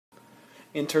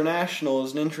International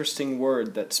is an interesting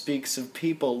word that speaks of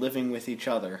people living with each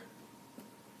other.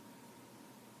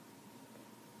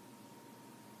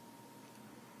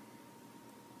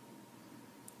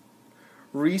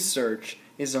 Research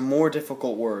is a more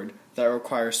difficult word that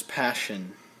requires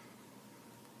passion.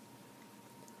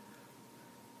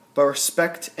 But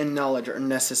respect and knowledge are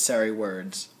necessary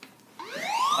words.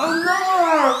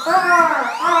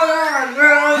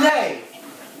 Hey!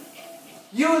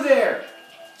 You there!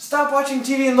 Stop watching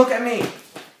TV and look at me!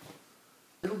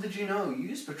 Little did you know, you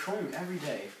use petroleum every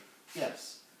day.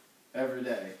 Yes, every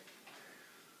day.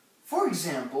 For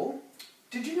example,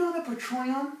 did you know that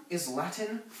petroleum is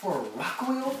Latin for rock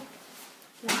oil?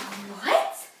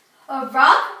 What? A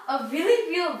rock? A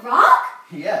really real rock?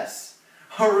 Yes,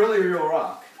 a really real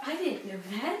rock. I didn't know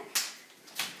that.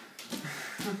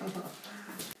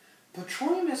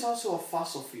 Petroleum is also a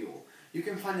fossil fuel. You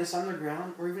can find this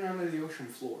underground or even under the ocean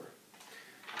floor.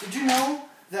 Did you know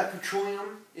that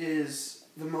petroleum is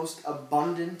the most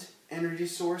abundant energy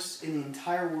source in the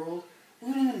entire world?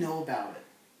 We don't even know about it.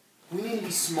 We need to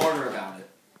be smarter about it.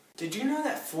 Did you know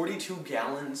that 42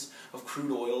 gallons of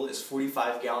crude oil is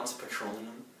 45 gallons of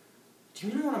petroleum? Do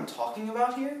you know what I'm talking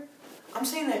about here? I'm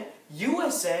saying that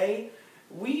USA,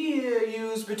 we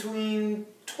use between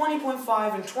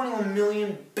 20.5 and 21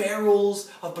 million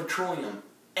barrels of petroleum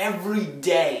every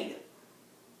day.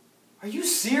 Are you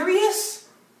serious?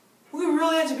 We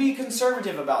really have to be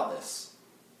conservative about this.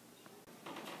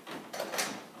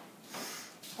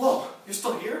 Whoa, you're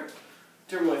still here?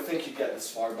 Didn't really think you'd get this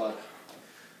far, but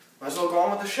might as well go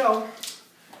on with the show.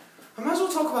 I might as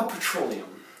well talk about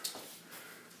petroleum.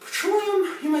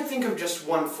 Petroleum, you might think of just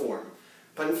one form,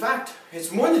 but in fact,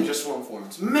 it's more than just one form.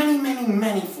 It's many, many,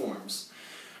 many forms.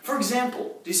 For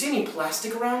example, do you see any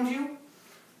plastic around you?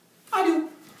 I do.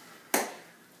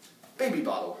 Baby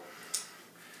bottle.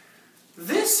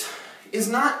 This is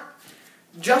not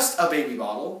just a baby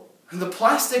bottle. The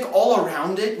plastic all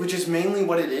around it, which is mainly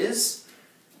what it is,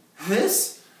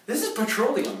 this is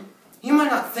petroleum. You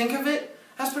might not think of it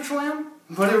as petroleum,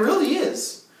 but it really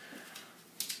is.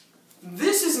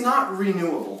 This is not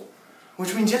renewable,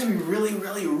 which means you have to be really,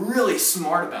 really, really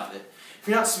smart about it. If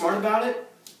you're not smart about it,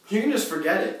 you can just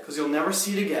forget it, because you'll never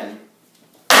see it again.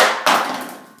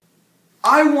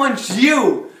 I want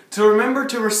you to remember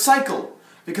to recycle,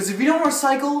 because if you don't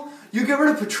recycle, you get rid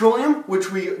of petroleum, which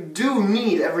we do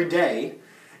need every day,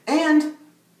 and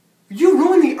you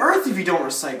ruin the earth if you don't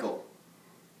recycle.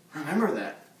 Remember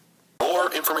that. For more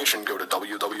information, go to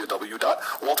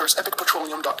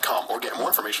www.waltersepicpetroleum.com or get more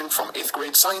information from 8th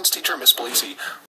grade science teacher Miss Blasey.